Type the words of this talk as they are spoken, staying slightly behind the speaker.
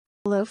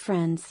Hello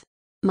friends.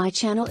 My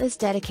channel is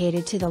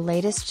dedicated to the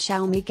latest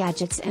Xiaomi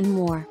gadgets and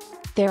more.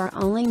 There are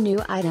only new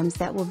items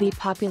that will be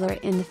popular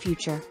in the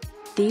future.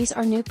 These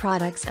are new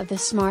products of the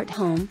smart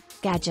home,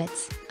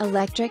 gadgets,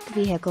 electric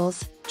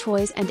vehicles,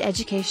 toys and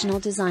educational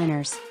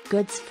designers,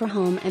 goods for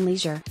home and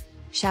leisure.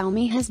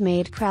 Xiaomi has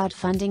made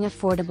crowdfunding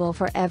affordable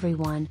for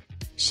everyone.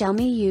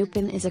 Xiaomi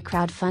AND1 is a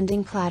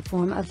crowdfunding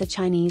platform of the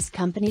Chinese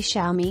company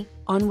Xiaomi,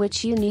 on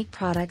which unique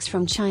products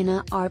from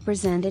China are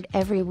presented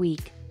every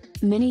week.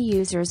 Many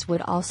users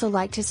would also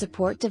like to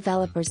support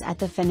developers at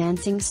the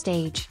financing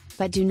stage,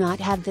 but do not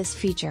have this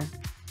feature.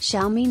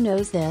 Xiaomi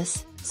knows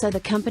this, so the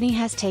company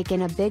has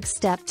taken a big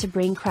step to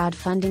bring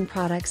crowdfunding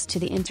products to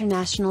the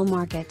international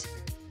market.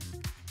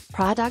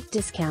 Product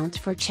discount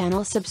for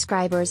channel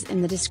subscribers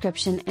in the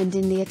description and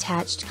in the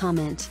attached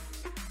comment.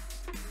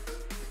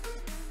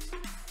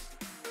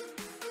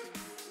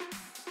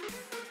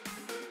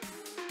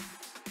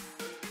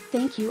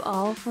 Thank you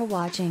all for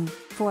watching.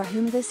 For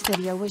whom this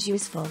video was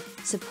useful,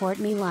 support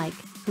me like,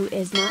 who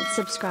is not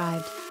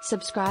subscribed,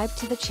 subscribe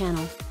to the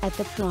channel, at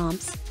the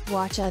prompts,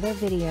 watch other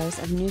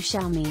videos of new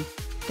Xiaomi.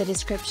 The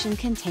description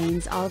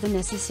contains all the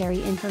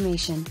necessary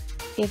information.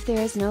 If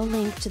there is no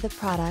link to the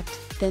product,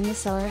 then the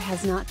seller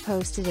has not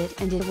posted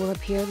it and it will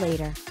appear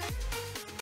later.